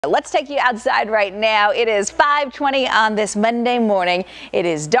Let's take you outside right now. It is 5:20 on this Monday morning. It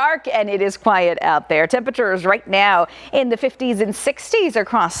is dark and it is quiet out there. Temperatures right now in the 50s and 60s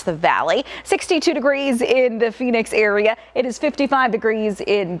across the valley. 62 degrees in the Phoenix area. It is 55 degrees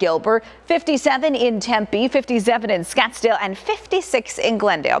in Gilbert, 57 in Tempe, 57 in Scottsdale, and 56 in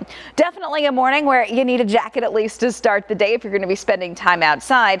Glendale. Definitely a morning where you need a jacket at least to start the day if you're going to be spending time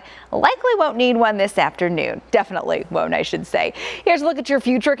outside. Likely won't need one this afternoon. Definitely won't, I should say. Here's a look at your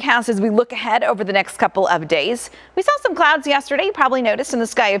future cast as we look ahead over the next couple of days. We saw some clouds yesterday. You probably noticed in the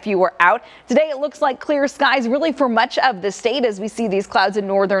sky if you were out. Today it looks like clear skies really for much of the state as we see these clouds in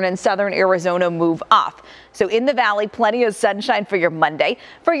northern and southern Arizona move off. So in the valley, plenty of sunshine for your Monday.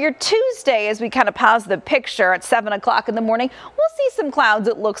 For your Tuesday, as we kind of pause the picture at 7 o'clock in the morning, we'll see some clouds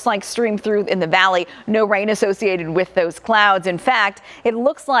it looks like stream through in the valley. No rain associated with those clouds. In fact, it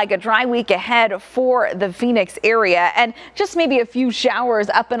looks like a dry week ahead for the Phoenix area and just maybe a few showers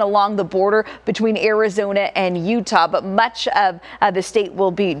up and along the border between Arizona and Utah. But much of the state will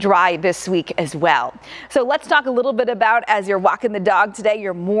be dry this week as well. So let's talk a little bit about, as you're walking the dog today,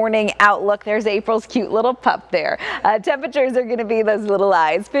 your morning outlook. There's April's cute little pup there. Temperatures are going to be those little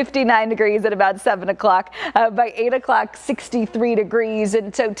eyes. 59 degrees at about 7 o'clock. By 8 o'clock, 63 degrees.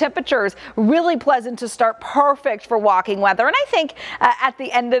 And so temperatures really pleasant to start, perfect for walking weather. And I think at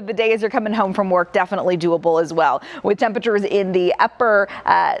the end of the day, as you're coming home from work, definitely doable as well. With temperatures in the upper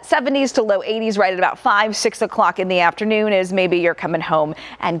 70s to low 80s right at about 5, 6 o'clock in the afternoon as maybe you're coming home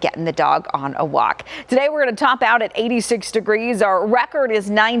and getting the dog on a walk. Today we're going to top out at 86 degrees. Our record is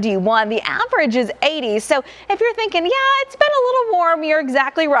 91. The average is 80. So if you're thinking, yeah, it's been a little warm, you're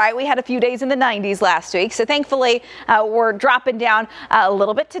exactly right. We had a few days in the 90s last week. So thankfully we're dropping down a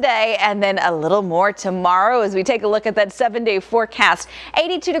little bit today and then a little more tomorrow as we take a look at that 7-day forecast.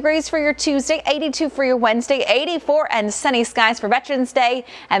 82 degrees for your Tuesday, 82 for your Wednesday, 84 and sunny skies for Veterans Day.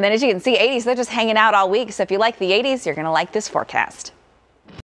 And then as you can see, 80s, they're just hanging out all week. So if you like the 80s, you're going to like this forecast.